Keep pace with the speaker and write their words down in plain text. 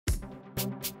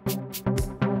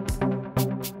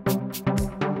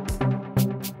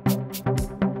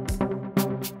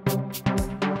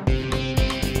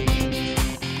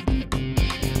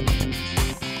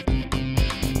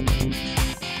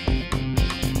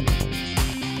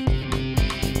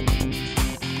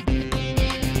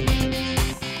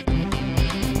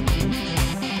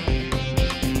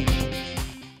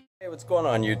going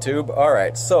on, YouTube?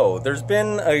 Alright, so there's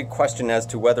been a question as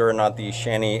to whether or not the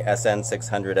Shanny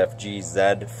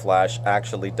SN600FGZ flash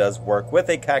actually does work with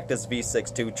a Cactus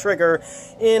V6II trigger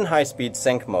in high-speed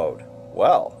sync mode.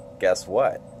 Well, guess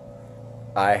what?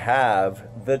 I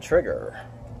have the trigger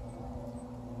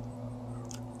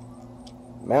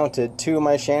mounted to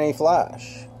my Shanny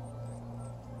flash.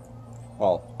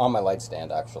 Well, on my light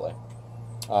stand, actually.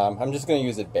 I'm just going to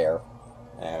use it bare.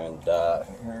 And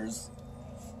here's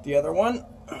the other one.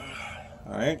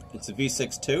 Alright, it's a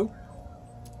V6II.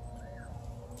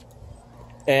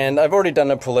 And I've already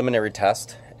done a preliminary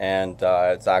test, and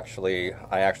I actually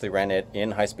ran it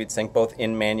in high-speed sync, both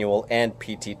in manual and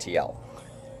PTTL.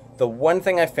 The one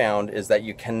thing I found is that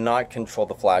you cannot control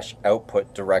the flash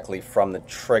output directly from the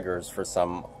triggers for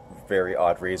some very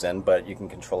odd reason, but you can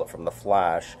control it from the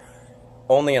flash.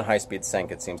 Only in high-speed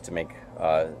sync it seems to make,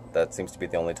 that seems to be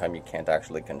the only time you can't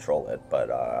actually control it. But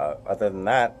other than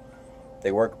that,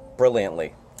 they work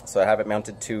brilliantly. So I have it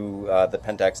mounted to the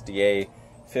Pentax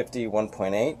DA50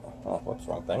 1.8. Oh, whoops,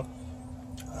 wrong thing.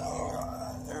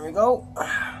 There we go.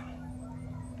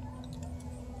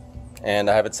 And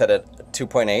I have it set at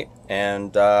 2.8,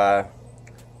 and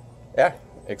yeah,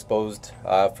 exposed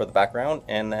for the background,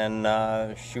 and then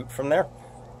shoot from there.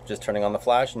 Just turning on the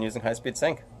flash and using high-speed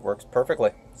sync. Works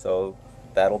perfectly. So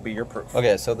that'll be your proof.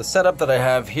 Okay, so the setup that I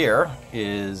have here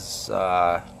is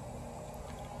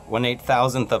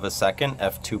 1/8,000th of a second,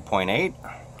 f2.8.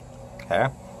 Okay.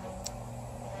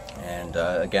 And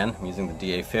again, I'm using the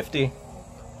DA50.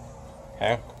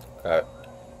 Okay. Got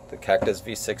the Cactus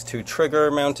V6II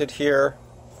trigger mounted here.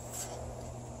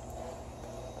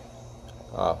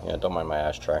 Oh, yeah, don't mind my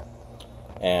ashtray.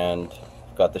 And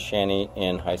got the Shanny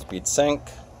in high-speed sync.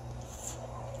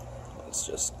 Let's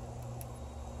just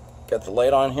get the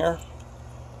light on here.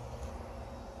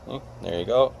 There you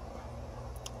go.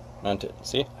 Mounted.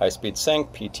 See? High-speed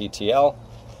sync, PTTL.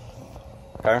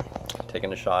 Okay.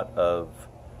 Taking a shot of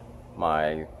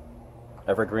my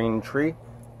evergreen tree,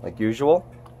 like usual.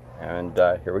 And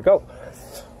here we go.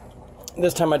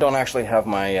 This time I don't actually have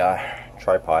my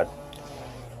tripod.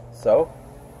 So,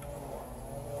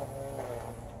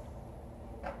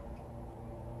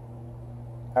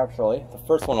 actually, the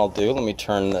first one I'll do, let me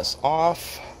turn this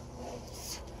off.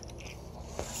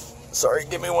 Sorry,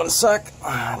 give me one sec.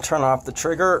 Turn off the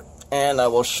trigger, and I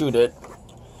will shoot it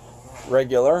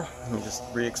regular. Let me just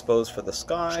re-expose for the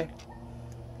sky.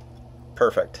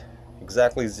 Perfect.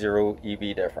 Exactly 0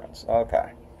 EV difference.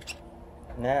 Okay.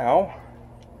 Now,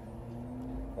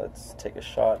 let's take a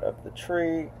shot of the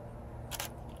tree.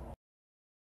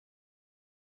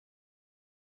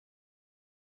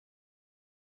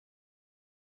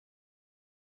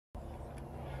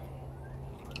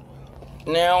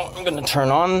 Now I'm going to turn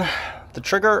on the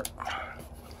trigger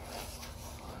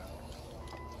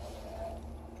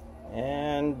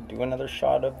and do another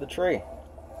shot of the tree.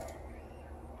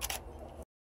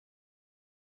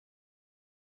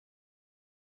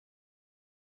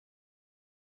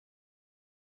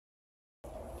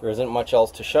 There isn't much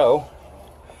else to show.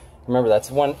 Remember,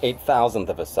 that's 1/8,000th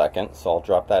of a second, so I'll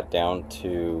drop that down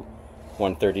to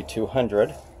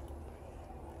 1/3200.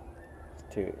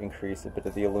 To increase a bit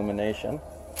of the illumination.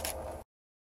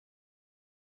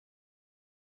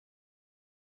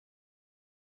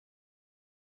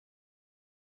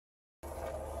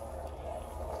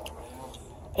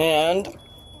 And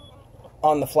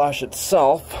on the flash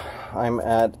itself, I'm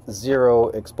at 0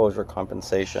 exposure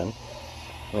compensation. I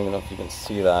don't even know if you can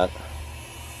see that.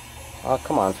 Oh,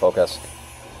 come on, focus.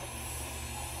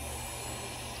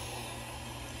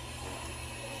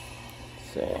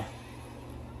 Let's see.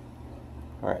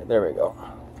 Alright, there we go.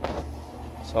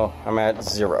 So I'm at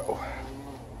 0.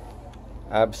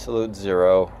 Absolute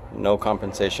 0. No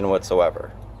compensation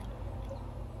whatsoever.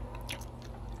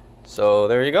 So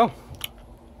there you go.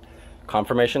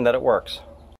 Confirmation that it works.